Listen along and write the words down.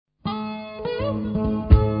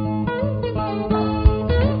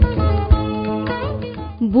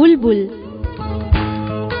बुलबुल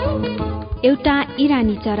एउटा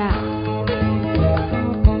इरानी चरा।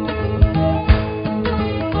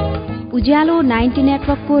 उज्यालो 90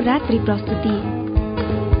 नेटवर्कको रात्रि प्रस्तुति।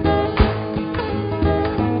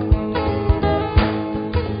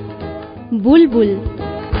 बुलबुल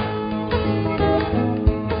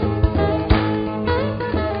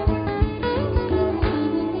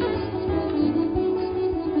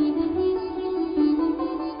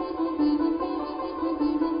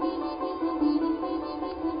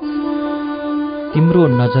तिम्रो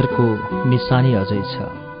नजरको निशानी अझै छ,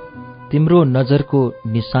 तिम्रो नजरको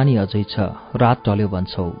निशानी अझै छ, रात ढल्यो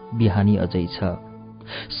भन्छौ बिहानी अझै छ।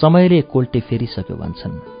 समयले कोल्टे फेरिसक्यो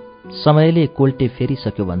भन्छन्, समयले कोल्टे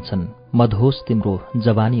फेरिसक्यो भन्छन्, मधोस तिम्रो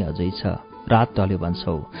जवानी अझै छ, रात ढल्यो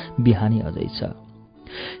भन्छौ बिहानी अझै छ।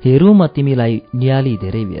 हेरौँ म तिमीलाई नियाली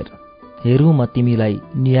धेरै बेर, हेरौँ म तिमीलाई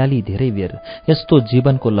नियाली धेरै बेर, यस्तो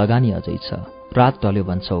जीवनको लगानी अझै छ, रात ढल्यो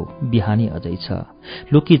भन्छौ बिहानी अझै छ।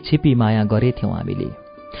 लुकी छिपी माया गरेथ्यौं हामीले,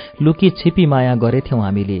 लुकी छिपी माया गरेथ्यौं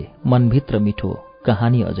हामीले, मनभित्र मिठो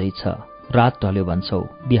कहानी अझै छ, रात ढल्यो भन्छौ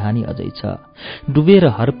बिहानी अझै छ। डुबेर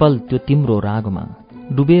हरपल त्यो तिम्रो रागमा,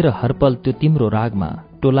 डुबेर हरपल त्यो तिम्रो रागमा,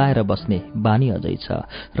 टोलाएर बस्ने बानी अझै छ,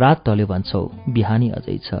 रात ढल्यो भन्छौ बिहानी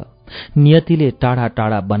अझै छ। नियतिले टाढा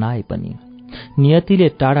टाढा बनाए पनि, नियतिले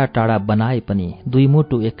टाढा टाढा बनाए पनि, दुई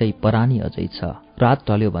मुटु एकै परानी अझै छ, रात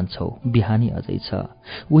ढल्यो भन्छौ बिहानी अझै छ।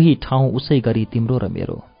 उही ठाउँ उसै गरी तिम्रो र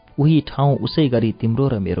मेरो, उही ठाउँ उसै गरी तिम्रो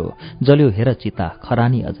र मेरो, जल्यो हेर चिता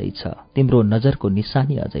खरानी अझै छ, तिम्रो नजरको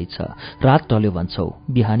निशानी अझै छ, रात ढल्यो भन्छौ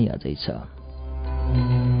बिहानी अझै छ।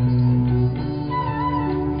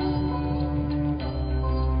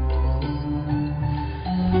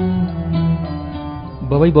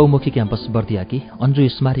 बबई बहुमुखी क्याम्पस बर्दियाकी अन्जु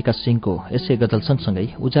स्मारिका सिंहको यसै गजल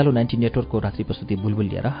सँगसँगै उज्यालो 90 नेटवर्कको रात्रि प्रस्तुति बुलबुल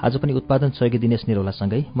लिएर आज पनि उत्पादन सहयोगी दिनेश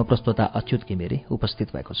निरौलासँगै म प्रस्तोता अच्युत घिमिरे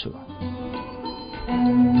उपस्थित भएको छु।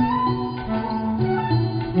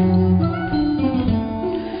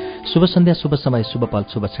 शुभ सन्ध्या, शुभ समय, शुभ पल,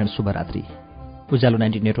 शुभ क्षण, शुभ रात्रि। उज्यालो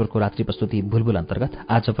 90 नेटवर्कको रात्रि प्रस्तुति बुलबुल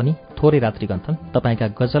अन्तर्गत आज पनि थोरै रात्रि गन्थन तपाईँका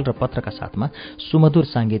गजल र पत्रका साथमा सुमधुर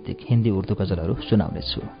साङ्गीतिक हिन्दी उर्दू गजलहरू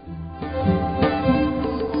सुनाउनेछु।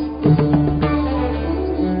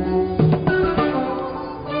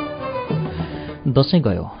 दशैं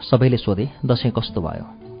गयो, सबैले सोधे दशैं कस्तो भयो।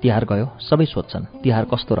 तिहार गयो, सबै सोध्छन् तिहार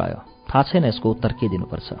कस्तो रह्यो। थाहा छैन यसको उत्तर के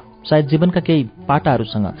दिनुपर्छ। सायद जीवनका केही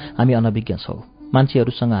पाटाहरूसँग हामी अनभिज्ञ छौं,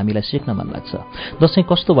 मान्छेहरूसँग हामीलाई सिक्न मन लाग्छ। दशैं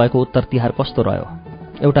कस्तो भएको उत्तर तिहार कस्तो रह्यो।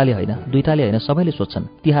 एउटाले होइन, दुईटाले होइन, सबैले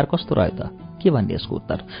सोध्छन् तिहार कस्तो रह्यो त, के भन्ने यसको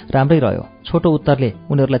उत्तर। राम्रै रह्यो। छोटो उत्तरले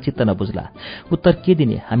उनीहरूलाई चित्त नबुझ्ला। उत्तर के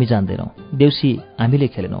दिने हामी जान्दैनौँ। देउसी हामीले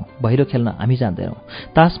खेलेनौँ, भैलो खेल्न हामी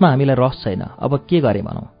जान्दैनौँ। तासमा हामीलाई रस छैन, अब के गरे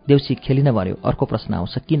भनौँ। देउसी खेलिन भन्यो, अर्को प्रश्न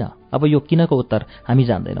आउँछ किन। अब यो किनको उत्तर हामी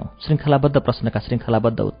जान्दैनौँ। श्रृङ्खलाबद्ध प्रश्नका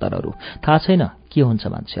श्रृङ्खलाबद्ध उत्तरहरू। थाहा छैन के हुन्छ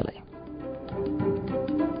मान्छेलाई।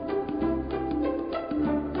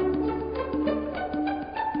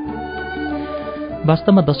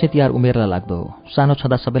 वास्तवमा दशैं तिहार उमेरलाई लाग्दो हो। सानो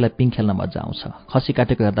छँदा सबैलाई पिङ खेल्न मजा आउँछ। खसी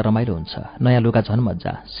काटेको हेर्दा रमाइलो हुन्छ। नयाँ लुगा झन्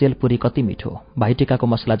मजा। सेलपुरी कति मिठो। भाइटिकाको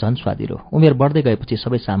मसला झन् स्वादिलो। उमेर बढ्दै गएपछि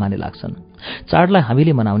सबै सामान्य लाग्छन्। चाडलाई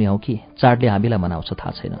हामीले मनाउने हौ कि चाडले हामीलाई मनाउँछ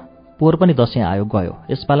थाहा छैन। पोहोर पनि दशैं आयो गयो,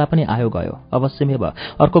 यसपाला पनि आयो गयो, अवश्यमेव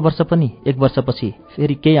अर्को वर्ष पनि एक वर्षपछि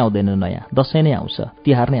फेरि केही आउँदैन नयाँ। दशैं नै आउँछ,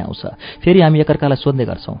 तिहार नै आउँछ। फेरि हामी एकअर्कालाई सोध्ने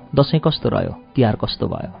गर्छौं दशैं कस्तो रह्यो, तिहार कस्तो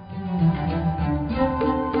भयो।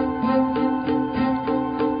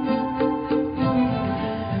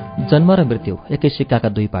 जन्म र मृत्यु एकै सिक्काका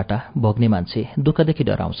दुई पाटा। भोग्ने मान्छे दुःखदेखि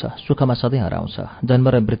डराउँछ, सुखमा सधैँ हराउँछ। जन्म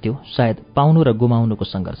र मृत्यु सायद पाउनु र गुमाउनुको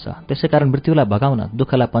सङ्घर्ष। त्यसैकारण मृत्युलाई भगाउन,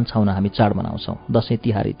 दुःखलाई पन्छाउन हामी चाड मनाउँछौं, दशैं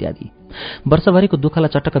तिहार इत्यादि। वर्षभरिको दुःखलाई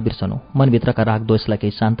चटक्क बिर्सनु, मनभित्रका राग दोषलाई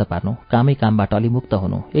केही शान्त पार्नु, कामै कामबाट अलिमुक्त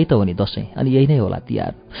हुनु, यही त हो नि दशैं। अनि यही नै होला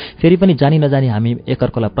तिहार। फेरि पनि जानी नजानी हामी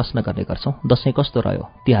एकअर्कालाई प्रश्न गर्ने गर्छौं दशैं कस्तो रह्यो,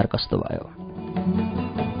 तिहार कस्तो भयो।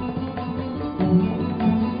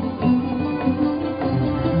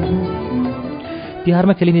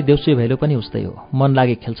 तिहारमा खेलिने देउसी भैलो पनि उस्तै हो। मन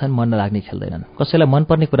लागे खेल्छन्, मन नलाग्ने खेल्दैनन्। कसैलाई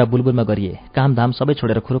मनपर्ने कुरा बुलबुलमा गरिए, कामधाम सबै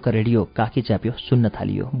छोडेर खुरुक्क रेडियो काखी च्याप्यो, सुन्न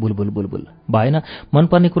थालियो बुलबुल बुलबुल। भएन,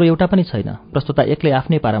 मनपर्ने कुरो एउटा पनि छैन। प्रस्तुता एक्लै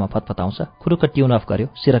आफ्नै पारामा फतफताउँछ, खुरुक्क ट्युन अफ गर्यो,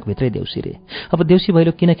 सिरकभित्रै देउसी रे। अब देउसी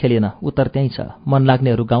भैलो किन खेलिएन, उत्तर त्यही छ। मन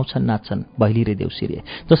लाग्नेहरू गाउँछन्, नाच्छन्, भैली रे देउसी रे।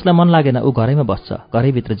 जसलाई मन लागेन ऊ घरैमा बस्छ,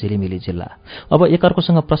 घरैभित्र झिलिमिली जिल्ला। अब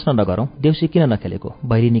एकअर्कोसँग प्रश्न नगरौं देउसी किन नखेलेको,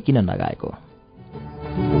 भैलिनी किन नगाएको।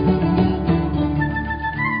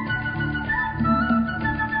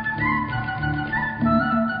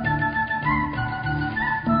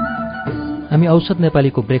 हामी औसत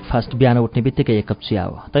नेपालीको ब्रेकफास्ट बिहान उठ्ने बित्तिकै एक कप चिया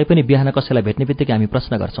हो। तैपनि बिहान कसैलाई भेट्ने बित्तिकै हामी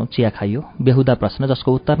प्रश्न गर्छौं, चिया खाइयो? बेहुदा प्रश्न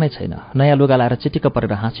जसको उत्तर नै छैन। नयाँ लुगा लाएर चिटिक्क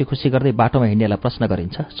परेर हाँसी खुसी गर्दै बाटोमा हिँड्नेलाई प्रश्न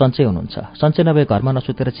गरिन्छ, सन्चै हुनुहुन्छ? सन्चै नभए घरमा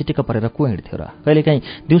नसुतेर चिटिक्क परेर को हिँड्थ्यो र?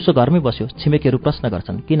 कहिलेकाहीँ दिउँसो घरमै बस्यो, छिमेकीहरू प्रश्न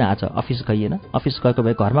गर्छन्, किन आज अफिस गइएन? अफिस गएको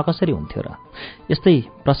भए घरमा कसरी हुन्थ्यो र?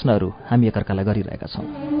 यस्तै प्रश्नहरू हामी एकअर्कालाई गरिरहेका छौं।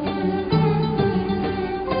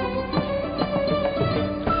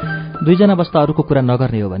 दुईजना बस्दा अरूको कुरा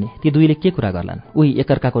नगर्ने हो भने ती दुईले के कुरा गर्लान्? उही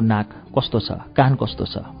एकअर्काको नाक कस्तो छ, कान कस्तो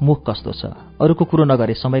छ, मुख कस्तो छ। अरूको कुरो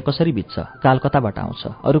नगरे समय कसरी बित्छ? काल कताबाट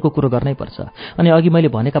आउँछ? अरूको कुरो गर्नै पर्छ। अनि अघि मैले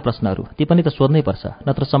भनेका प्रश्नहरू ती पनि त सोध्नै पर्छ,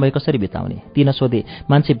 नत्र समय कसरी बिताउने? ती नसोधे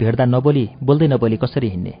मान्छे भेट्दा बोल्दै नबोली कसरी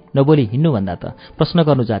हिँड्ने? नबोली हिँड्नुभन्दा त प्रश्न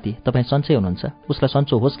गर्नु जाति, तपाईँ सन्चै हुनुहुन्छ? उसलाई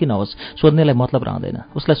सन्चो होस् कि नहोस् सोध्नेलाई मतलब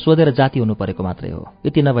रहँदैन। उसलाई सोधेर जाति हुनु परेको मात्रै हो।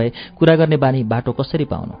 यति नभए कुरा गर्ने बानी बाटो कसरी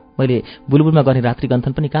पाउनु? मैले बुलबुलमा गर्ने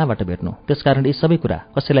रात्रिगन्थन पनि कहाँबाट भेट्नु? त्यसकारण यी सबै कुरा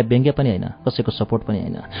कसैलाई व्यङ्ग्य पनि होइन, कसैको सपोर्ट पनि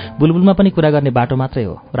होइन। बुलबुलमा पनि कुरा गर्ने बाटो मात्रै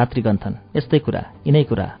हो, रात्रिगन्थन। यस्तै कुरा, यिनै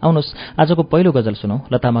कुरा। आउनुहोस् आजको पहिलो गजल सुनौं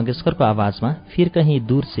लता मंगेशकरको आवाजमा, फिर कहीं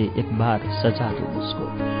दूर से एक बार सजा दो मुझको।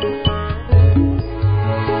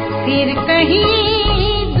 फिर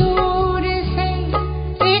कहीं दूर से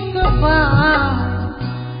एक बार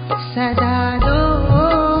सजा दो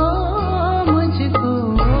मुझको,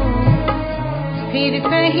 फिर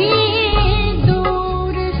कहीं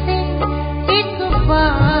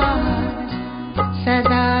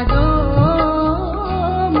सदा दो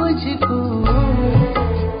मुझको,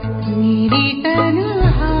 मेरी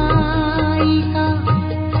तन्हाई का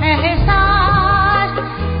एहसास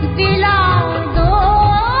दिला दो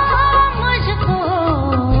मुझको,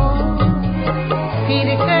 फिर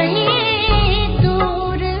कहीं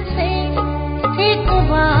दूर से एक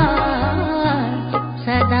बार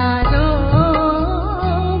सदा दो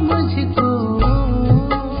मुझको।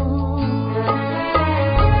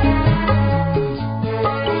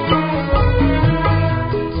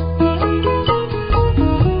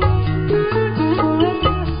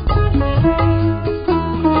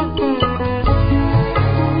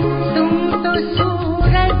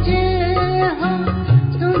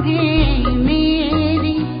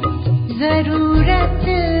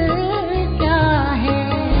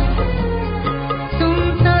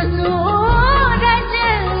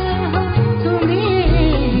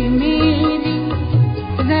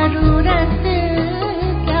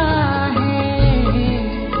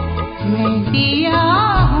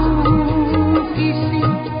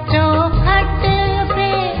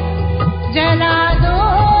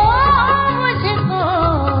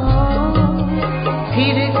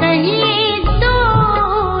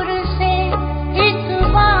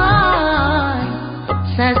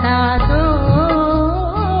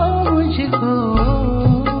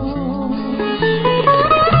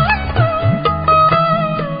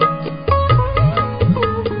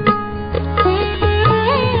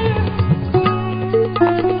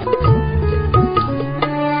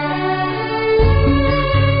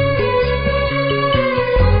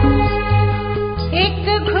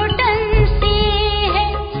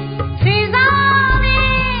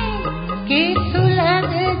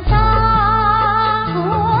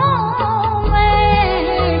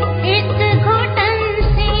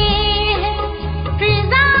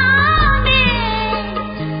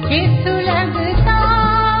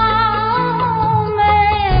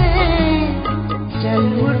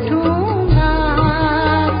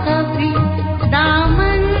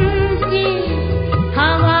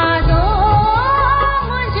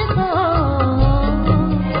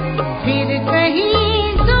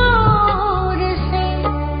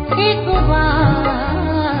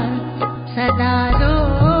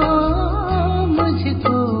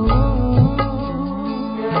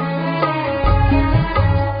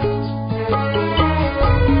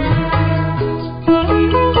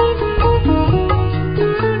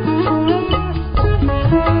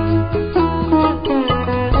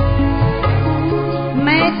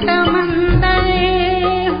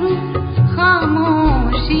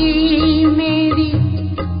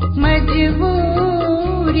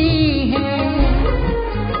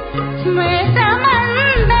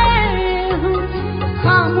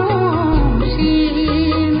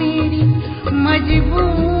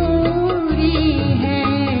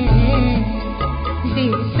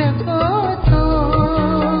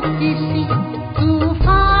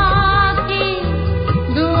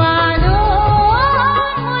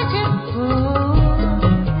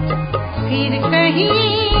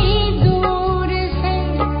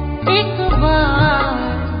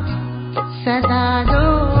 सदा दो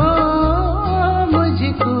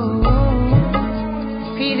मुझको,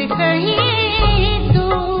 फिर कहीं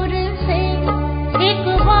दूर से एक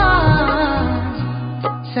बार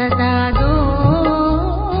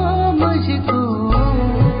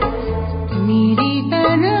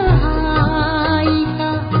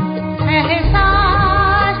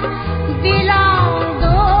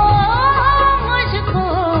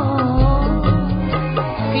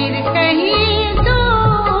कहीं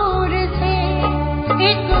दूर से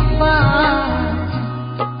एक बार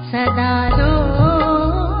सदा दो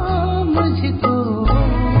मुझको,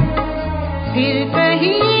 फिर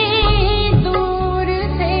कहीं दूर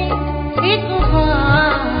से एक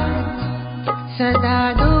बार सदा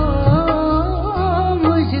दो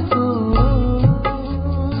मुझको।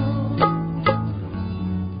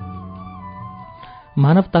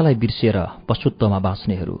 मानवतालाई बिर्सिएर पशुत्वमा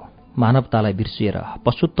बाँच्नेहरू, मानवतालाई बिर्सिएर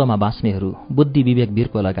पशुत्वमा बाँच्नेहरू, बुद्धि विवेक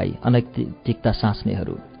वीरको लगाई अनैतिकता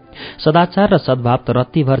साँच्नेहरू। सदाचार र सद्भाव त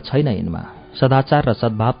रत्तीभर छैन यिनमा, सदाचार र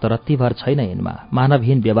सद्भाव त रत्तीभर छैन यिनमा।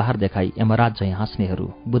 मानवहीन व्यवहार देखाई यमराज झैं हाँस्नेहरू,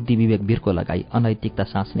 बुद्धि विवेक वीरको लगाई अनैतिकता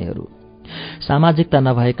साँच्नेहरू। सामाजिकता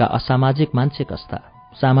नभएका असामाजिक मान्छे कस्ता,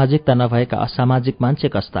 सामाजिकता नभएका असामाजिक मान्छे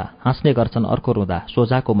कस्ता, हाँस्ने गर्छन् अर्को रुँदा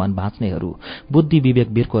सोझाको मन भाँच्नेहरू, बुद्धि विवेक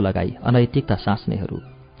वीरको लगाई अनैतिकता साँच्नेहरू।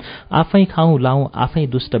 आफै खाउँ लाउँ आफै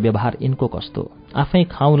दुष्ट व्यवहार यिनको कस्तो, आफै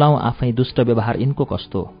खाउँ लाउँ आफै दुष्ट व्यवहार यिनको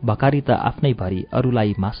कस्तो। भकारी त आफ्नै भरी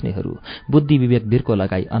अरूलाई मास्नेहरू, बुद्धि विवेक वीरको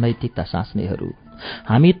लगाई अनैतिकता साँच्नेहरू।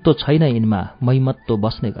 हामिद छैन यिनमा मैमत्तो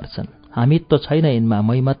बस्ने गर्छन्, हामिद छैन यिनमा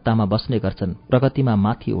मैमत्तामा बस्ने गर्छन्। प्रगतिमा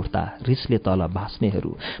माथि उठ्दा रिसले तल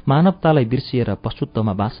भाँच्नेहरू, मानवतालाई बिर्सिएर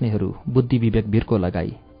पशुत्वमा बाँच्नेहरू, बुद्धि विवेक वीरको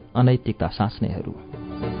लगाई अनैतिकता साँच्नेहरू।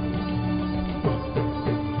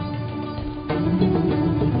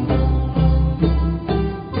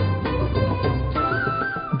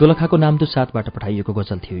 दोलखाको नामदु 7बाट पठाइएको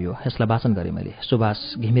गजल थियो यो। यसलाई वाचन गरेँ मैले।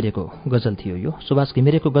 सुभाष घिमिरेको गजल थियो यो। सुभाष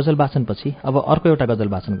घिमिरेको गजल वाचनपछि अब अर्को एउटा गजल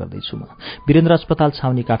वाचन गर्दैछु म। वीरेन्द्र अस्पताल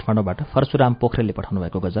छाउनी काठमाडौँबाट परशुराम पोखरेलले पठाउनु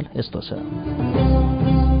भएको गजल यस्तो छ।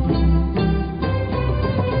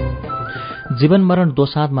 जीवन मरण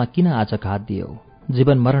दोसाँधमा किन आज घात दियौ,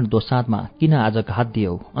 जीवन मरण दोसाँधमा किन आज घात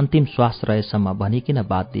दियौ। अन्तिम श्वास रहेसम्म भनी किन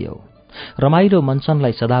बात दियौ। रमाइलो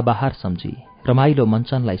मञ्चनलाई सदाबहार सम्झी, रमाइलो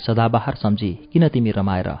मञ्चनलाई सदाबहार सम्झी किन तिमी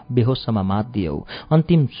रमाएर बेहोसम्म मात दियौ।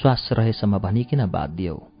 अन्तिम श्वास रहेसम्म भनी किन बात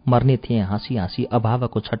दियौ। मर्ने थिए हाँसी हाँसी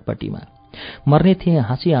अभावको छटपटीमा, मर्ने थिए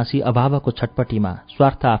हाँसी हाँसी अभावको छटपटीमा।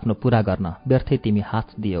 स्वार्थ आफ्नो पूरा गर्न व्यर्थै तिमी हात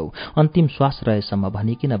दियौ। अन्तिम श्वास रहेसम्म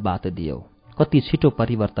भनी किन बात दियौ। कति छिटो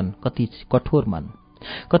परिवर्तन कति कठोर मन,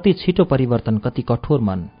 कति छिटो परिवर्तन कति कठोर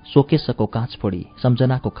मन। शोकेशको काँच फोडी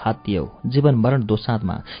सम्झनाको खात दियौ। जीवन मरण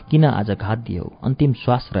दोसाँधमा किन आज घात दियौ। अन्तिम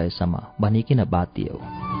श्वास रहेसम्म भनी किन बात दियौ।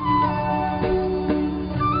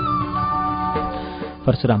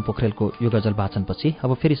 परशुराम पोखरेलको यो गजल वाचनपछि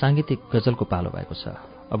अब फेरि सांगीतिक गजलको पालो भएको छ।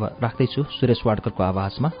 अब राख्दैछु सुरेश वाडकरको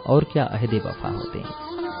आवाजमा और क्या अहदे वफा होते,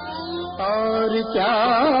 और क्या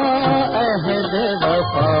अहदे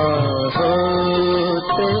वफा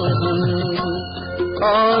होते हैं,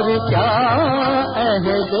 और क्या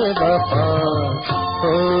अहदे वफा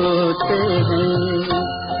होते हैं।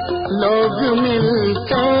 लोग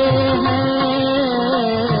मिलते हैं,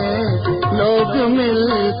 लोग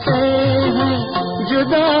मिलते हैं,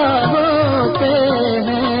 जुदा होते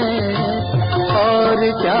हैं। और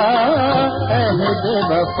क्या अहदे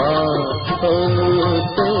वफा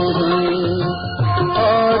होते हैं,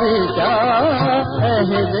 और क्या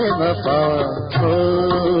अहदे वफा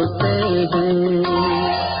होते हैं।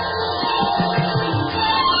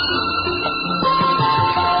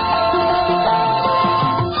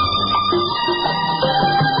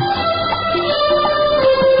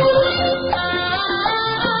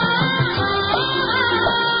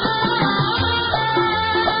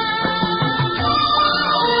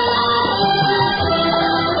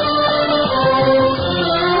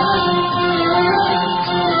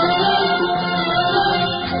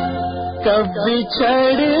 कब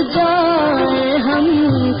बिछड़ जाए हम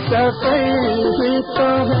सफर ही तो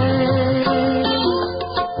है,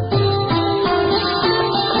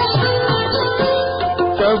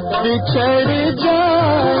 कब बिछड़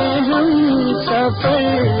जाए हम सफर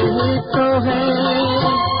ही तो है।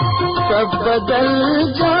 कब बदल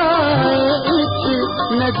जाए एक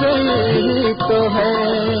नजर ही तो है।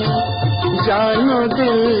 जानो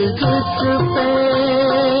दिल जिस पे,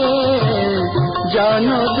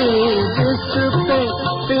 जानो दिल जिस पे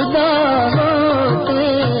फिदा होते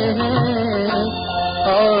हैं।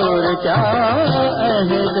 और क्या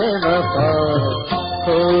अहदे वफा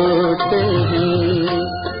होते हैं,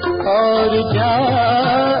 और क्या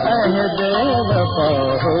अहदे वफा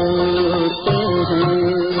होते हैं।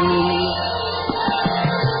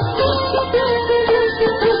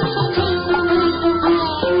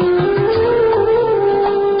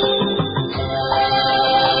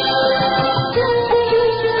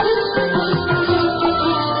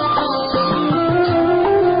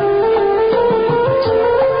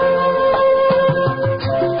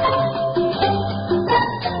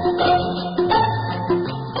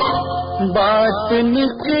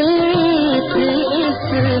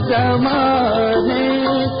 जमाने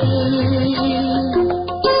की।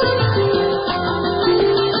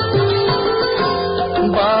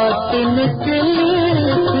 बात निकली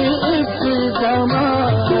थी इस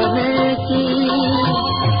जमाने की,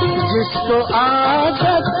 जिसको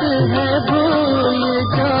आदत है भूल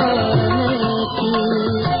जाने की।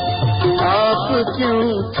 आप क्यों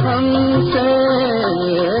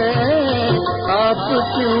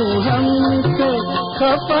हमसे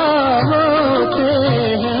खफा होते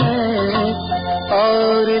हैं,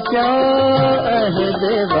 और क्या अहद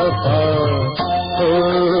वफा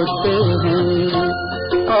होते हैं,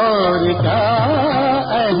 और क्या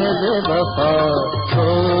अहद वफा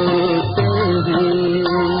होते हैं।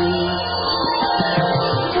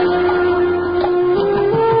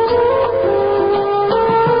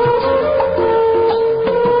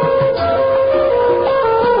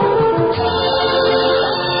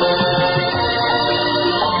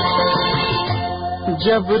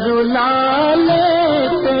 जब रुला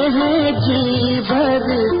लेते हैं जी भर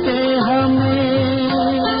के हमें,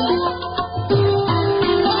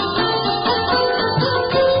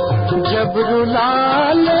 जब रुला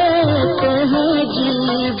लेते हैं जी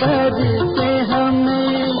भर के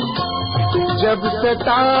हमें, जब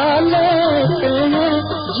सता लेते हैं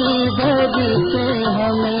जी भर के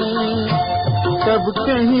हमें, तब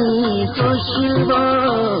कहीं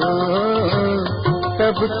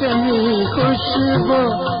खुशबू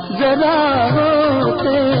जरा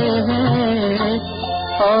होते हैं,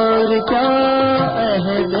 और क्या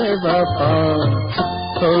अहद वफा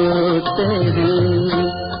होते हैं।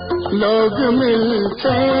 लोग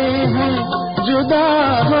मिलते हैं जुदा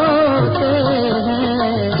होते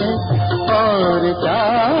हैं, और क्या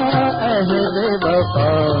अहद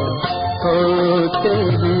वफा होते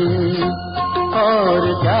हैं, और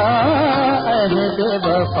क्या अहद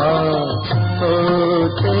वफा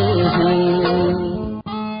होते हैं।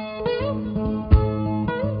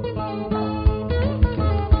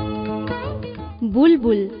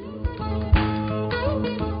 बुलबुल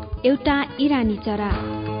एउटा इरानी चरा।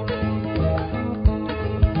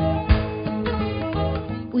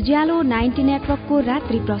 उज्यालो 90 नेटवर्कको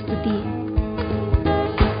रात्रि प्रस्तुति।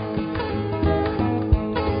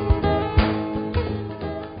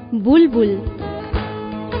 बुलबुल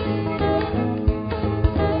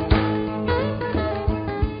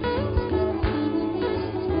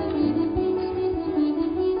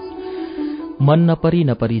मन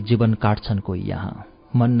नपरी जीवन काट्छन् कोही यहाँ,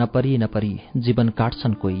 मन नपरी जीवन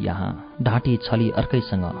काट्छन् कोही यहाँ, ढाँटी छली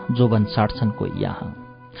अर्कैसँग जोबन साट्छन् कोही यहाँ।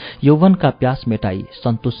 यौवनका प्यास मेटाई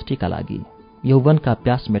सन्तुष्टिका लागि, यौवनका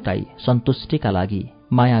प्यास मेटाई सन्तुष्टिका लागि,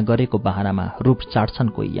 माया गरेको बहानामा रूप चाट्छन्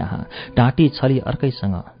कोही यहाँ, ढाँटी छली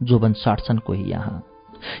अर्कैसँग जोबन साट्छन् कोही यहाँ।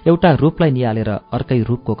 एउटा रूपलाई निहालेर अर्कै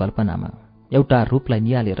रूपको कल्पनामा, एउटा रूपलाई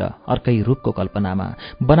निहालेर अर्कै रूपको कल्पनामा,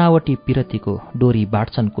 बनावटी पिरतीको डोरी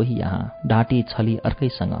बाट्छन् कोही यहाँ, ढाँटी छली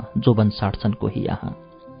अर्कैसँग जोबन साट्छन् कोही यहाँ।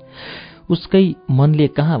 उसकै मनले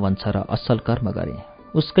कहाँ भन्छ र असल कर्म गरे,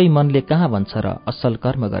 उसकै मनले कहाँ भन्छ र असल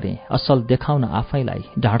कर्म गरे, असल देखाउन आफैलाई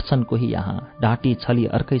ढाँट्छन् कोही यहाँ, ढाँटी छली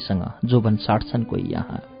अर्कैसँग जोबन साट्छन् कोही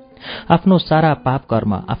यहाँ। आफ्नो सारा पाप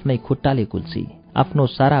कर्म आफ्नै खुट्टाले कुल्ची, आफ्नो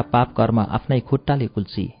सारा पाप कर्म आफ्नै खुट्टाले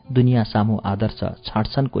कुल्ची, दुनियाँ सामु आदर्श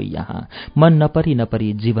छाड्छन् कोही यहाँ। मन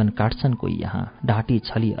नपरी जीवन काट्छन् कोही यहाँ, ढाँटी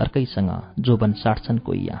छली अर्कैसँग जोबन साट्छन्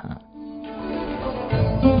कोही यहाँ।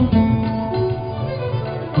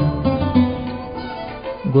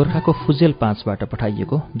 गोर्खाको फुजेल 5बाट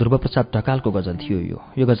पठाइएको ध्रुवप्रसाद ढकालको गजल थियो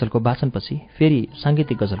यो गजलको वाचनपछि फेरि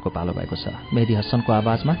सांगीतिक गजलको पालो भएको छ। मेहदी हसनको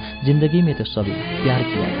आवाजमा जिन्दगी में तो सबै प्यार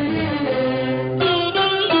किया,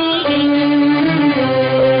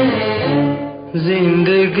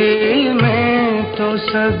 जिंदगी में तो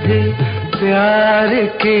सभी प्यार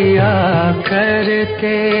किया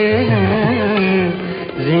करते हैं,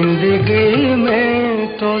 जिंदगी में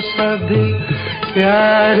तो सभी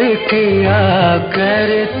प्यार किया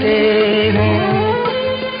करते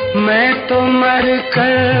हैं। मैं तो मर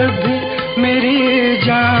कर भी मेरी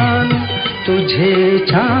जान तुझे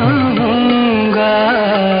चाहूंगा,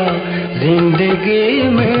 जिंदगी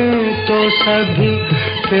में तो सभी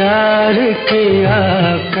प्यार किया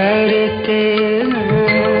करते हैं।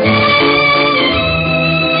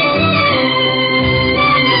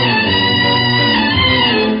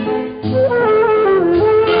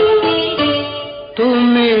 तू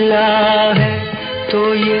मिला है तो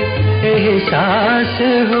ये एहसास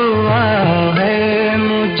हुआ है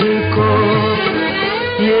मुझको,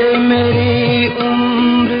 ये मेरी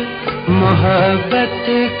उम्र मोहब्बत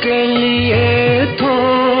के लिए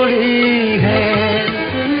थोड़ी है।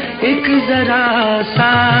 एक जरा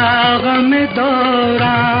सा गम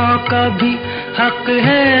दौरा कभी हक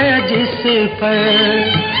है जिस पर,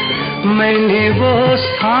 मैंने वो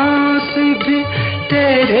सांस भी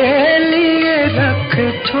तेरे लिए रख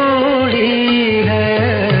छोड़ी है,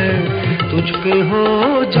 तुझ पे हो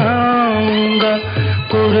जाऊंगा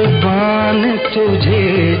कुर्बान, तुझे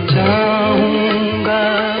चाहूंगा।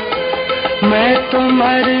 मैं तो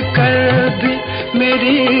मर कर भी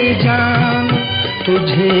मेरी जान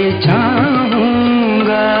तुझे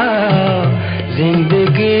चाहूंगा।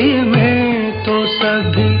 जिंदगी में तो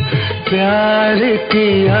सभी प्यार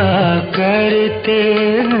किया करते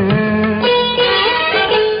हैं।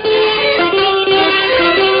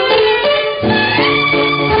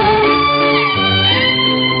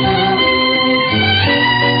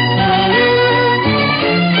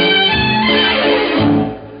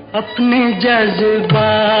 अपने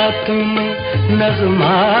जज्बात में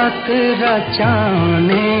नज़्मात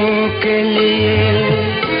रचाने के लिए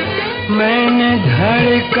मैंने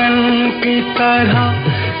धड़कन की तरह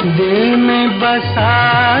दिल में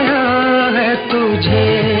बसाया है तुझे।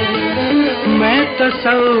 मैं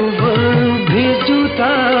तसव्वुर भी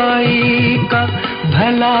जुदाई का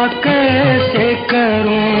भला कैसे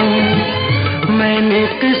करूं, मैंने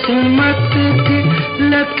किस्मत की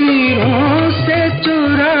लकीरों से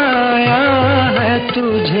चुराया है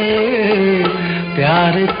तुझे।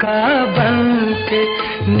 प्यार का बनके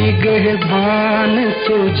निगहबान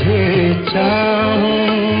तुझे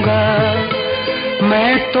चाहूंगा।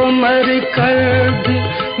 मैं तो मर कर भी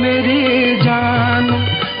मेरी जान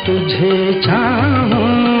तुझे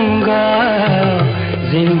चाहूंगा।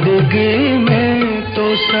 जिंदगी में तो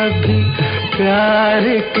सभी प्यार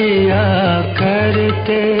किया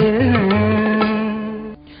करते हैं।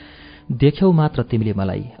 देख्यौ मात्र तिमीले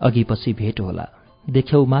मलाई अघि पछि भेट होला,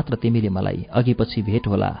 देख्यौ मात्र तिमीले मलाई अघि पछि भेट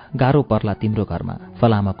होला। गाह्रो पर्ला तिम्रो घरमा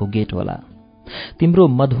फलामाको गेट होला। तिम्रो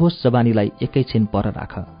मधोस जवानीलाई एकैछिन पर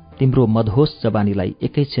राख, तिम्रो मधोस जवानीलाई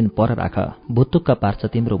एकैछिन पर राख। भुत्तुक्क पार्छ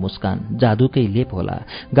तिम्रो मुस्कान जादुकै लेप होला।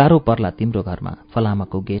 गाह्रो पर्ला तिम्रो घरमा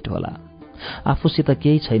फलामाको गेट होला। आफूसित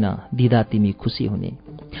केही छैन दिदा तिमी खुसी हुने,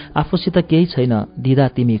 आफूसित केही छैन दिदा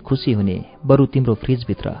तिमी खुसी हुने। बरु तिम्रो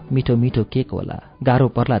फ्रिजभित्र मिठो मिठो केक होला। गाह्रो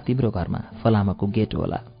पर्ला तिम्रो घरमा फलामाको गेट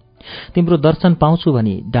होला। तिम्रो दर्शन पाउँछु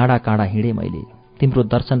भनी डाँडा काँडा हिँडे मैले, तिम्रो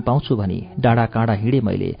दर्शन पाउँछु भनी डाँडा काँडा हिँडे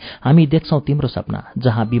मैले। हामी देख्छौ तिम्रो सपना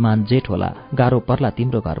जहाँ विमान जेट होला। गाह्रो पर्ला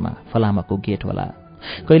तिम्रो घरमा फलामाको गेट होला।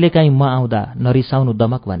 कहिलेकाहीँ म आउँदा नरिसाउनु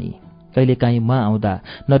दमक भनी, कहिलेकाहीँ म आउँदा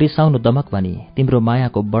नरिसाउनु दमक भनी। तिम्रो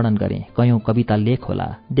मायाको वर्णन गरेँ कयौं कविता लेख होला।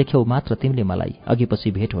 देख्यौ मात्र तिमीले मलाई अघि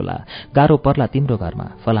पछि भेट होला। गाह्रो पर्ला तिम्रो घरमा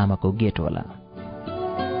फलामाको गेट होला।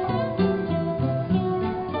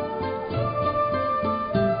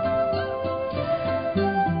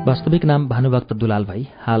 वास्तविक नाम भानुभक्त दुलाल भाइ,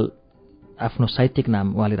 हाल आफ्नो साहित्यिक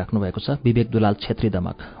नाम उहाँले राख्नुभएको छ विवेक दुलाल छेत्री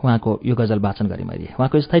दमक। उहाँको यो गजल वाचन गरेँ मैले।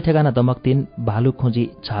 उहाँको स्थायी ठेगाना दमक 3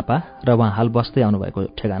 भालुखुँजी झापा र उहाँ हाल बस्दै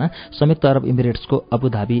आउनुभएको ठेगाना संयुक्त अरब इमिरेट्सको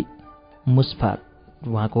अबुधाबी मुस्फा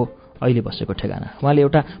उहाँको अहिले बसेको ठेगाना। उहाँले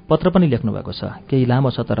एउटा पत्र पनि लेख्नुभएको छ, केही लामो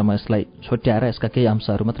छ तर म यसलाई छोट्याएर यसका केही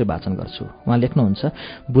अंशहरू मात्रै वाचन गर्छु। उहाँ लेख्नुहुन्छ,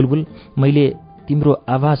 बुलबुल, मैले तिम्रो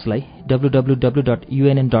आवाजलाई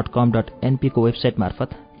www.unn.com.np को वेबसाइट मार्फत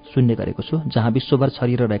सुन्ने गरेको छु, जहाँ विश्वभर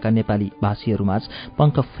छरिरहेका नेपाली भाषीहरूमाझ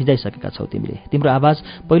पङ्ख फिजाइसकेका छौ तिमीले। तिम्रो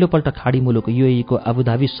आवाज पहिलोपल्ट खाडी मुलुक UAE को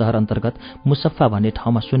अबुधाबी शहर अन्तर्गत मुसफ्फा भन्ने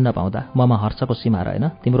ठाउँमा सुन्न पाउँदा ममा हर्षको सीमा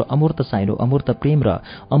रहेन। तिम्रो अमूर्त साइनो, अमूर्त प्रेम र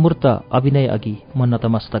अमूर्त अभिनय अघि म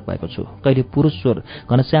नतमस्तक भएको छु। कहिले पुरुष स्वर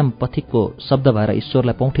घनश्याम पथिकको शब्द भएर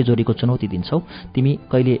ईश्वरलाई पौँठे जोडीको चुनौती दिन्छौ।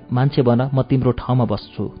 तिमी कहिले मान्छे बन म तिम्रो ठाउँमा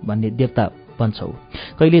बस्छु भन्ने देवता बन्छौ।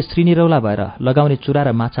 कहिले श्रीनिरौला भएर लगाउने चुरा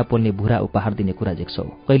र माछा पोल्ने भुरा उपहार दिने कुरा देख्छौ।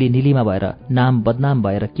 कहिले नीलिमा भएर नाम बदनाम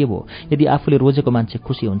भएर के भो यदि आफूले रोजेको मान्छे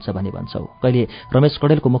खुसी हुन्छ भन्ने भन्छौ। कहिले रमेश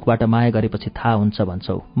कडेलको मुखबाट माया गरेपछि थाहा हुन्छ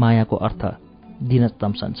भन्छौ। मायाको अर्थ दिन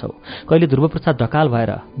तम्सन्छौ। कहिले ध्रुवप्रसाद ढकाल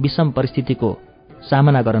भएर विषम परिस्थितिको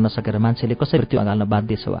सामना गर्न नसकेर मान्छेले कसरी मृत्यु अँगाल्न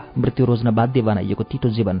बाध्य छ वा मृत्यु रोज्न बाध्य बनाइएको तितो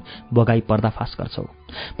जीवन बगाई पर्दाफास गर्छौ।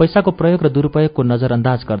 पैसाको प्रयोग र दुरुपयोगको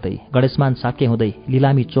नजरअन्दाज गर्दै गणेशमान साके हुँदै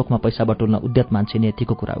लिलामी चोकमा पैसा बटुल्न उद्यत मान्छे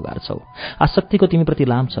नीतिको कुरा उगार्छौ। आसक्तिको तिमीप्रति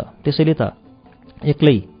लाम छ, त्यसैले त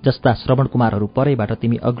एक्लै जस्ता श्रवण कुमारहरू परैबाट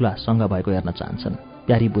तिमी अग्लासँग भएको हेर्न चाहन्छन्।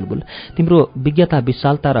 प्यारी बुलबुल, तिम्रो विज्ञता,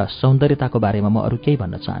 विशालता र सौन्दर्यताको बारेमा म अरू केही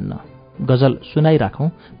भन्न चाहन्न। गजल सुनाइराखौं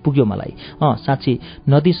पुग्यो मलाई। साँच्ची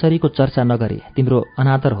नदीसरीको चर्चा नगरे तिम्रो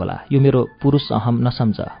अनादर होला। यो मेरो पुरुष अहम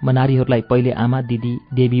नसम्झ। म नारीहरूलाई पहिले आमा, दिदी,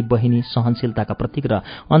 देवी, बहिनी, सहनशीलताका प्रतीक र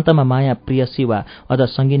अन्तमा माया, प्रियसी वा अझ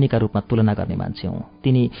सङ्गिनीका रूपमा तुलना गर्ने मान्छे हुँ।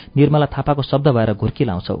 तिनी निर्मला थापाको शब्द भएर घुर्की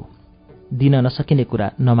लाउँछौ। दिन नसकिने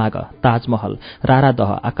कुरा नमाग, ताजमहल, रारा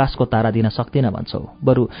दह, आकाशको तारा दिन सक्दैन भन्छौ।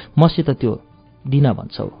 बरु मसित त्यो दिन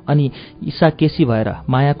भन्छौ। अनि ईसा केसी भएर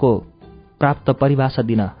मायाको प्राप्त परिभाषा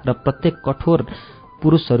दिन र प्रत्येक कठोर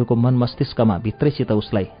पुरुषहरूको मन मस्तिष्कमा भित्रैसित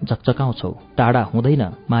उसलाई झकझकाउँछौ। टाढा हुँदैन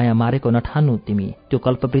माया मारेको नठान्नु तिमी, त्यो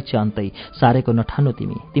कल्पवृक्ष अन्तै सारेको नठान्नु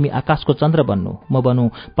तिमी। तिमी आकाशको चन्द्र बन्नु, म बनौँ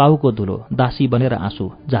पाउको धुलो, दासी बनेर आँसु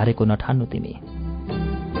झारेको नठान्नु तिमी।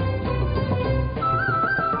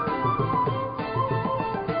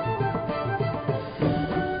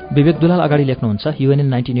 विवेक दुलाल अगाडि लेख्नुहुन्छ,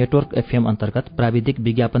 युएनएन 90 नेटवर्क एफएम अन्तर्गत प्राविधिक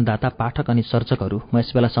विज्ञापनदाता पाठक अनि सर्जकहरू म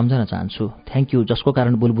यसबेला सम्झन चाहन्छु। थ्याङ्क यू, जसको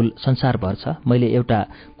कारण बुलबुल संसारभर छ। मैले एउटा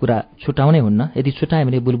कुरा छुटाउनै हुन्न, यदि छुटाएँ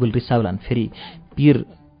भने बुलबुल रिसाउलान्, फेरि पीर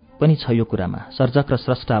पनि छ यो कुरामा। सर्जक र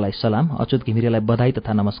स्रष्टालाई सलाम, अच्युत घिमिरेलाई बधाई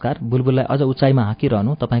तथा नमस्कार। बुलबुललाई अझ उचाइमा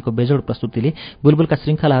हाँकिरहनु। तपाईँको बेजोड प्रस्तुतिले बुलबुलका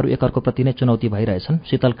श्रृङ्खलाहरू एकअर्कोप्रति नै चुनौती भइरहेछन्।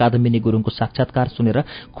 शीतल कादम्बिनी गुरुङको साक्षात्कार सुनेर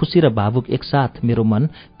खुसी र भावुक एकसाथ मेरो मन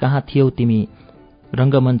कहाँ थियौ तिमी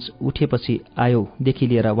रङ्गमञ्च उठेपछि आयोदेखि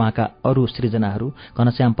लिएर उहाँका अरू सृजनाहरू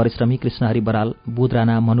घनश्याम परिश्रमी, कृष्णहरि बराल, बुध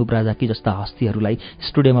राणा, मनु ब्राजाकी जस्ता हस्तीहरूलाई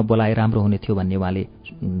स्टुडियोमा बोलाए राम्रो हुने थियो भन्ने उहाँले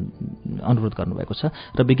अनुरोध गर्नुभएको छ।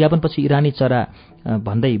 र विज्ञापनपछि इरानी चरा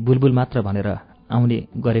भन्दै बुलबुल मात्र भनेर आउने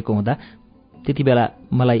गरेको हुँदा त्यति बेला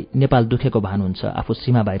मलाई नेपाल दुखेको भान हुन्छ आफू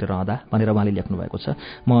सीमा बाहिर रहँदा भनेर उहाँले लेख्नु भएको छ।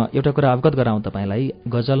 म एउटा कुरा अवगत गराउँ तपाईँलाई,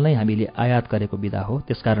 गजल नै हामीले आयात गरेको विधा हो,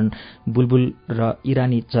 त्यसकारण बुलबुल र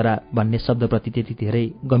इरानी चरा भन्ने शब्दप्रति त्यति धेरै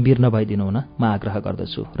गम्भीर नभइदिनु हुन म आग्रह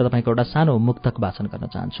गर्दछु। र तपाईँको एउटा सानो मुक्तक वाचन गर्न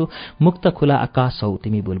चाहन्छु। मुक्त खुला आकाश हौ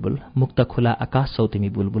तिमी बुलबुल, मुक्त खुला आकाश हौ तिमी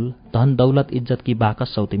बुलबुल, धन दौलत इज्जत की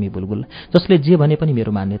बाकस हौ तिमी बुलबुल, जसले जे भने पनि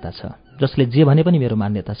मेरो मान्यता छ, जसले जे भने पनि मेरो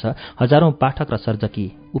मान्यता छ, हजारौं पाठक र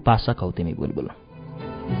सर्जकी उपासक हौ तिमी बुलबुल।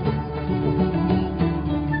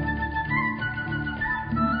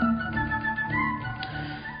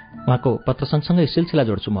 उहाँको पत्र सँगसँगै सिलसिला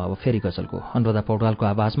जोड्छु म अब फेरि गजलको। अनुराधा पौडवालको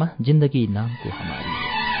आवाजमा जिन्दगी नामको हमारी।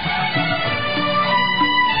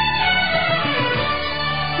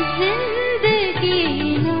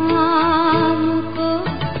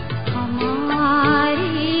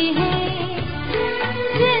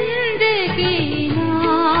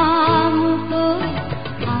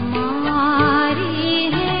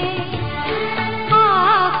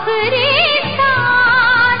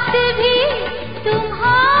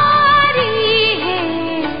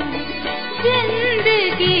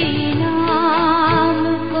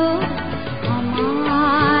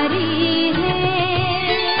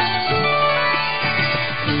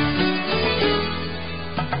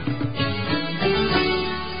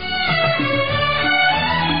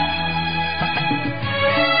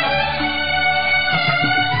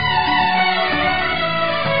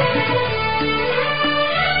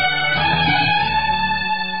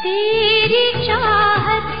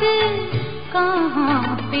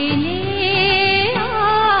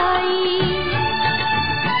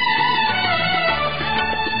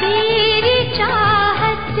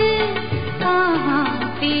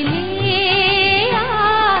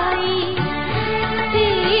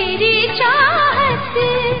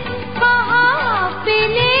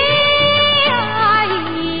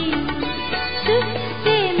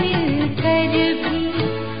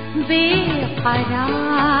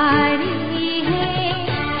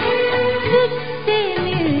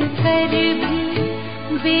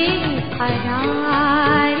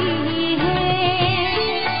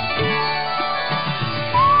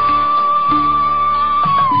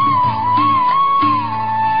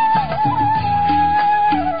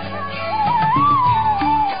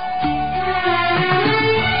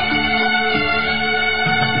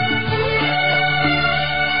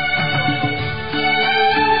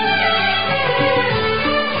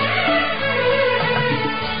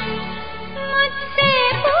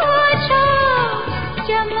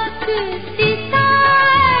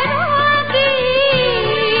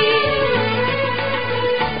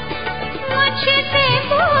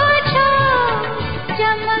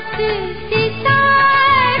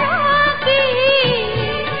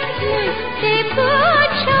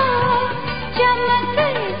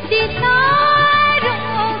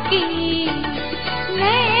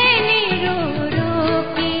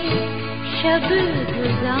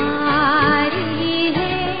 गुजारी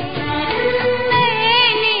है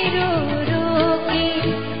मैंने रो रो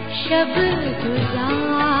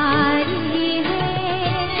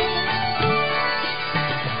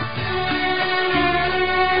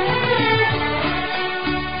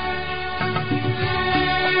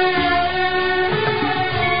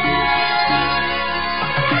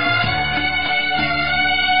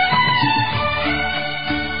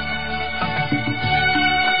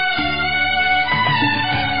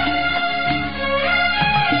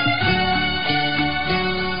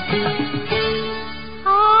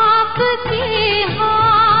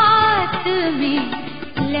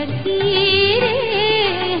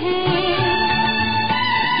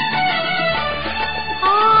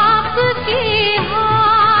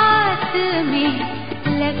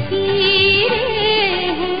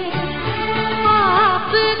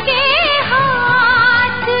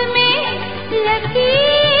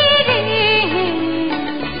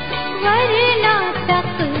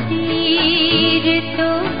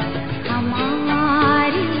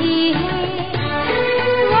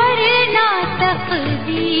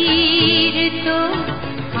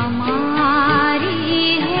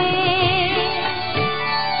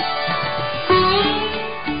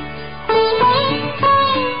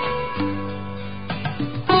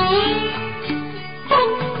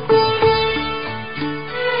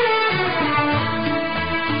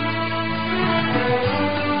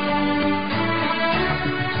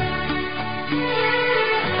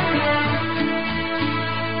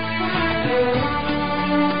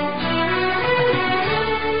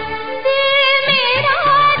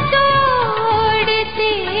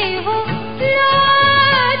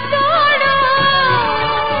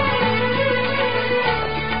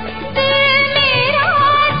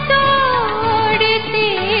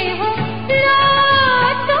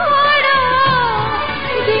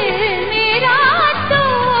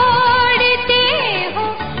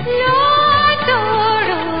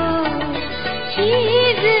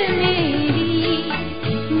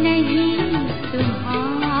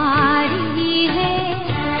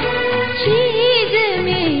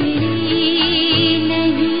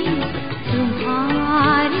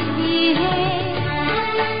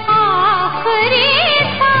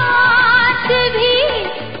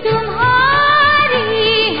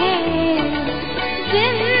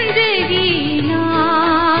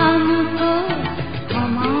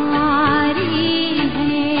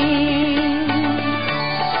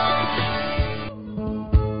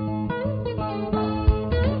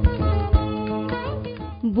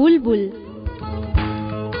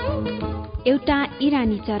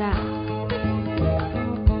इरानी चरा।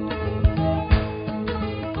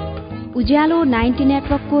 उज्यालो 90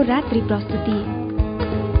 नेटवर्कको रात्रि प्रस्तुति।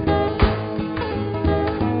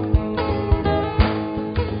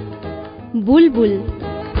 बुलबुल।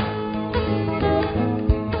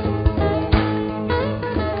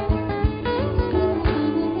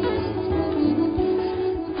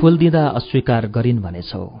 फूल दिँदा अस्वीकार गरिन्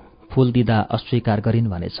भनेछौ, फूल दिँदा अस्वीकार गरिन्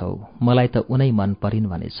भनेछौ, मलाई त उनै मन परिन्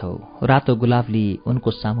भनेछौ। रातो गुलाबली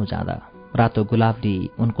उनको सामु जाँदा, रातो गुलाबली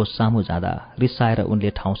उनको सामु जाँदा रिसाएर उनले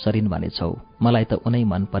ठाउँ सरिन् भनेछौ, मलाई त उनै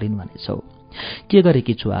मन परिन् भनेछौ। के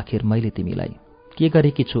गरेकी छु आखिर मैले तिमीलाई, के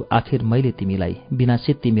गरेकी छु आखिर मैले तिमीलाई, बिना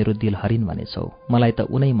सित्ती मेरो दिल हरिन् भनेछौ, मलाई त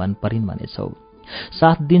उनै मन परिन् भनेछौ।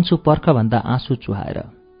 साथ दिन्छु पर्खभन्दा आँसु चुहाएर,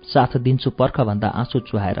 साथ दिन्छु पर्खभन्दा आँसु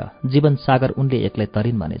चुहाएर, जीवन सागर उनले एक्लै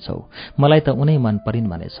तरिन् भनेछौ, मलाई त उनै मन परिन्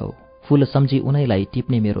भनेछौ। फूल सम्झी उनैलाई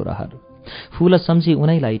टिप्ने मेरो रहर, फूल सम्झी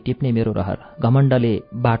उनैलाई टिप्ने मेरो रहर, घमण्डले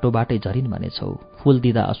बाटो बाटै झरिन् भनेछौ, फूल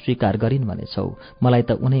दिँदा अस्वीकार गरिन् भनेछौ, मलाई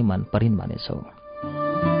त उनै मन परिन् भनेछौ।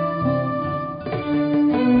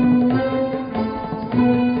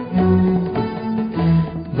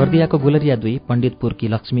 बर्दियाको गुलरिया 2 पण्डितपुरकी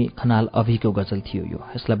लक्ष्मी खनाल अभिको गजल थियो यो।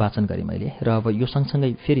 यसलाई वाचन गरेँ मैले र अब यो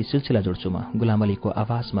सँगसँगै फेरि सिलसिला जोड्छु म। गुलाम अलीको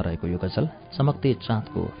आवाजमा रहेको यो गजल चमकते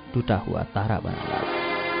चाँदको टुटा हुआ तारा बनाला।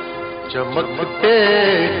 चमकते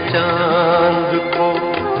चाँद को,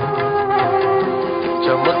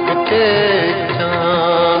 चमकते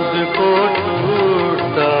चाँद को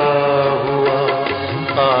टूटा हुआ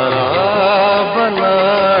तारा बना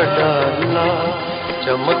डाला,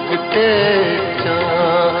 चमकते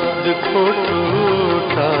चाँद को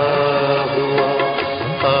टूटा हुआ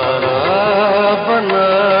तारा बना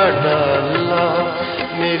डाला।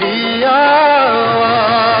 मेरी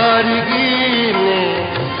आवारगी ने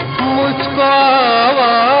मुझको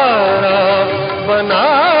आवारा बना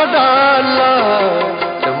डाला,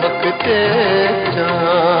 चमकते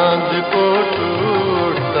चाँद को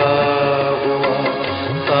टूटा हुआ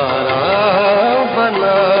तारा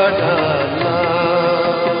बना डाला।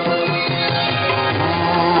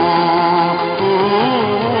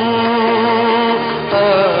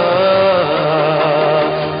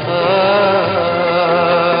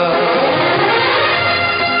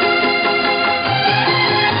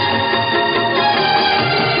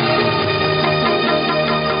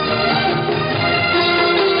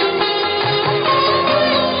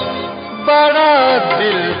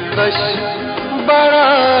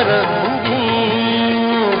 बड़ा रंगीन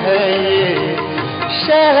है ये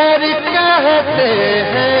शहर कहते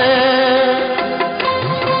हैं,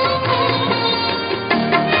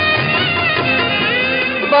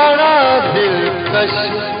 बड़ा दिलकश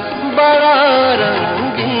बड़ा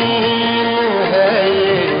रंगीन है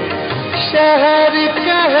ये शहर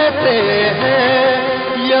कहते हैं।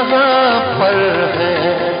 यहाँ पर है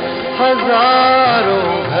हजारों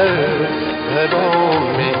घर, घरों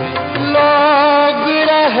में लोग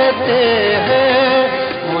रहते हैं।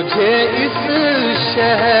 मुझे इस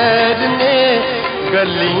शहर ने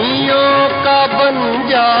गलियों का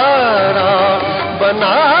बंजारा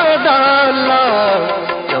बना डाला,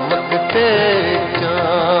 चमकते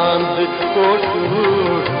चांद को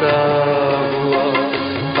टूटा हुआ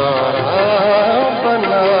तारा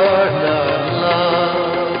बना डाला।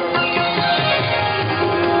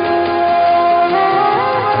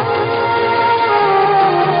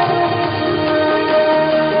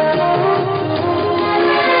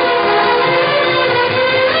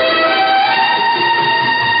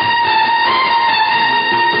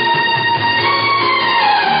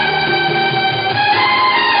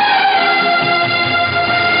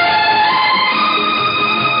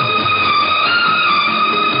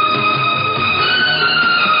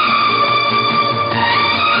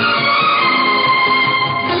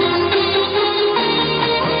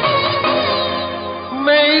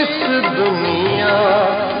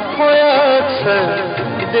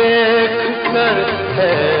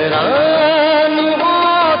 हैरान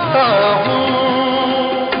होता हूँ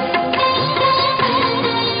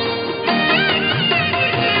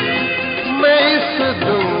मैं इस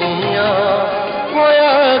दुनिया को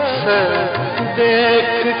अक्सर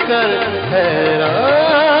देख कर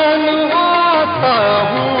हैरान होता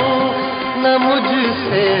हूँ। न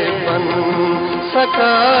मुझसे बन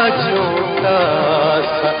सका छोटा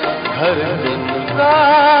सा घर, दिन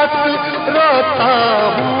रात रोता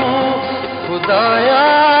हूँ। खुदाया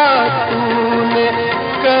तूने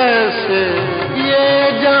कैसे ये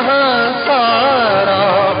जहां सारा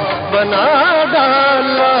बना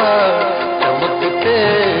डाला, चमकते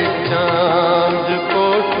चांद को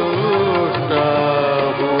टूटा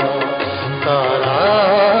हुआ तारा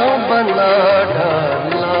बना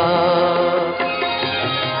डाला।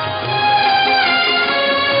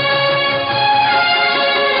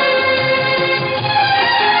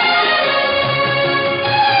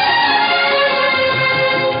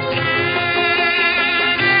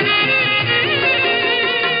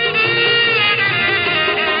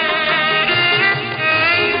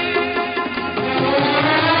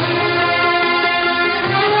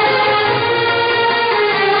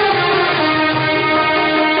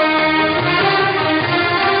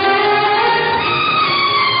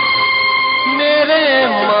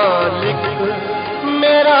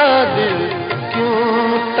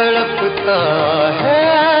 सुलगता है,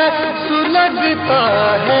 सुलगता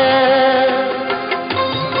है।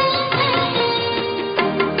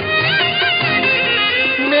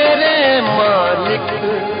 मेरे मालिक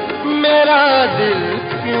मेरा दिल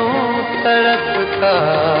क्यों तड़पता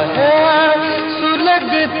है,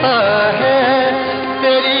 सुलगता है।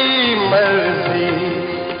 तेरी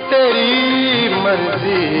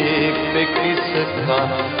मर्जी पे किसका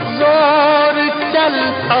जोर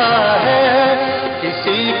चलता है।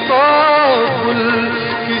 किसी को गुल,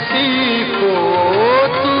 किसी को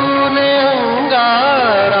तूने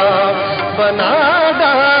अंगारा बना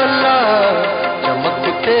डाला।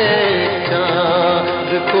 चमकते चांद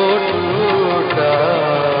को टूटा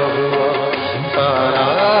हुआ तारा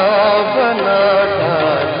बना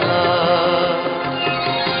डाला।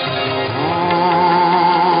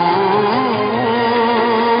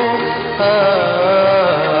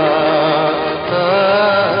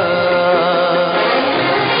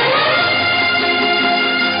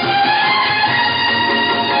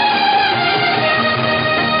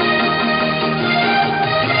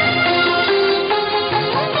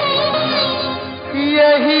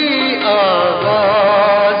 यही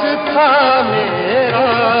आगाज था मेरा,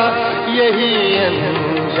 यही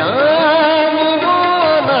अंजाम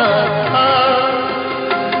होना था।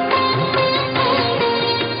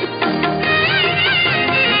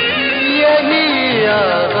 यही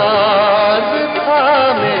आगाज था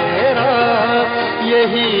मेरा,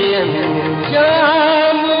 यही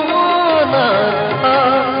अंजाम होना था।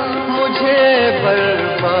 मुझे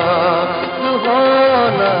बर्बाद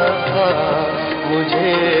होना था,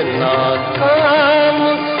 मुझे नाकाम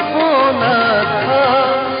होना था।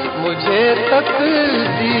 मुझे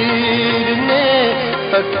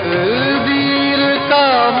तकदीर का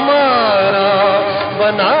मारा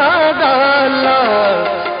बना डाला।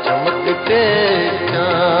 चमकते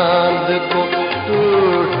चांद को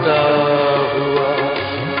टूटा हुआ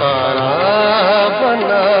तारा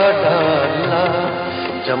बना डाला।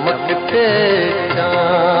 चमकते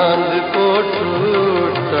चांद को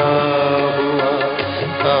टूटा हुआ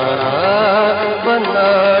तारा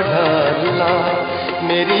बना डाला।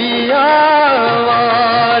 मेरी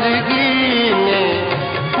आवारगी ने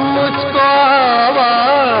मुझको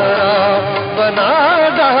आवारा बना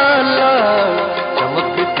डाला।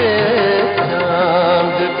 चमकते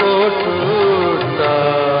चांद को टूटा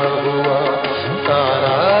हुआ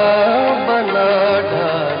तारा बना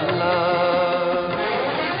डाला।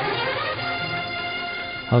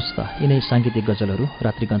 हवस् त, यिनै साङ्गीतिक गजलहरू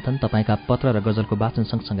रात्रिगन्थन तपाईँका पत्र र गजलको वाचन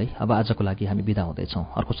सँगसँगै अब आजको लागि हामी बिदा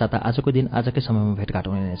हुँदैछौँ। अर्को साता आजको दिन आजकै समयमा भेटघाट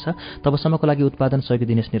हुने रहेछ। तबसम्मको लागि उत्पादन सहयोगी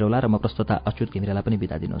दिनेश निरौला र म प्रस्तुता अच्युत घिमिरेलाई पनि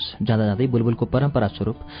बिदा दिनुहोस्। जाँदा जाँदै बुलबुलको परम्परा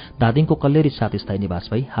स्वरूप धादिङको कल्लेरी साथ स्थायी निवास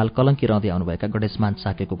भई हाल कलङ्की रहँदै आउनुभएका गणेशमान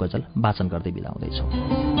साकेको गजल वाचन गर्दै बिदा हुँदैछौँ।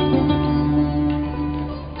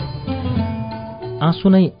 आँसु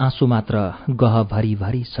नै आँसु मात्र गहभरि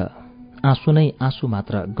भरि छ, आँसु नै आँसु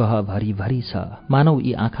मात्र गहभरि भरि छ। मानौ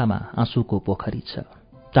यी आँखामा आँसुको पोखरी छ।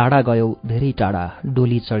 टाढा गयौ धेरै टाढा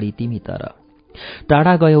डोली चढी तिमी तर,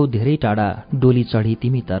 टाढा गयौ धेरै टाढा डोली चढी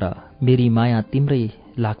तिमी तर। मेरी माया तिम्रै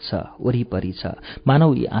लाग्छ वरिपरि छ,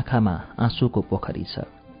 मानौ यी आँखामा आँसुको पोखरी छ।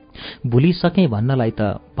 भुलिसकेँ भन्नलाई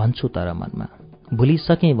त भन्छु तर मनमा,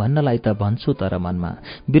 भुलिसकेँ भन्नलाई त भन्छु तर मनमा।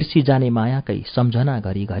 बिर्सी जाने मायाकै सम्झना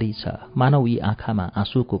घरिघरि छ, मानौ यी आँखामा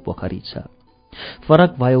आँसुको पोखरी छ।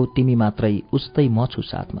 फरक भयौ तिमी मात्रै उस्तै म छु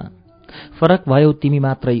साथमा, फरक भयौ तिमी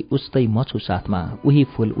मात्रै उस्तै म छु साथमा। उही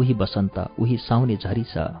फूल उही बसन्त उही साउने झरी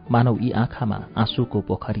छ, मानौ यी आँखामा आँसुको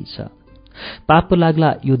पोखरी छ। पाप लाग्ला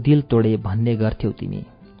यो दिल तोडे भन्ने गर्थ्यौ तिमी,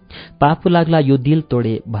 पाप लाग्ला यो दिल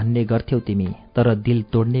तोडे भन्ने गर्थ्यौ तिमी। तर दिल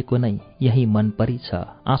तोड्नेको नै यही मन परी छ,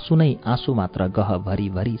 आँसु नै आँसु मात्र गहभरि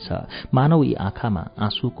भरि छ। मानौ यी आँखामा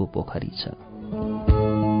आँसुको पोखरी छ।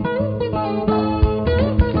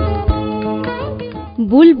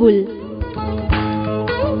 बुलबुल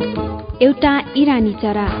एउटा इरानी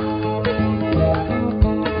चरा।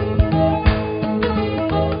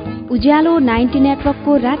 उज्यालो 90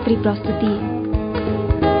 नेटवर्कको रात्रि प्रस्तुति।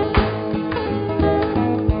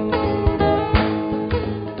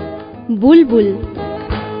 बुलबुल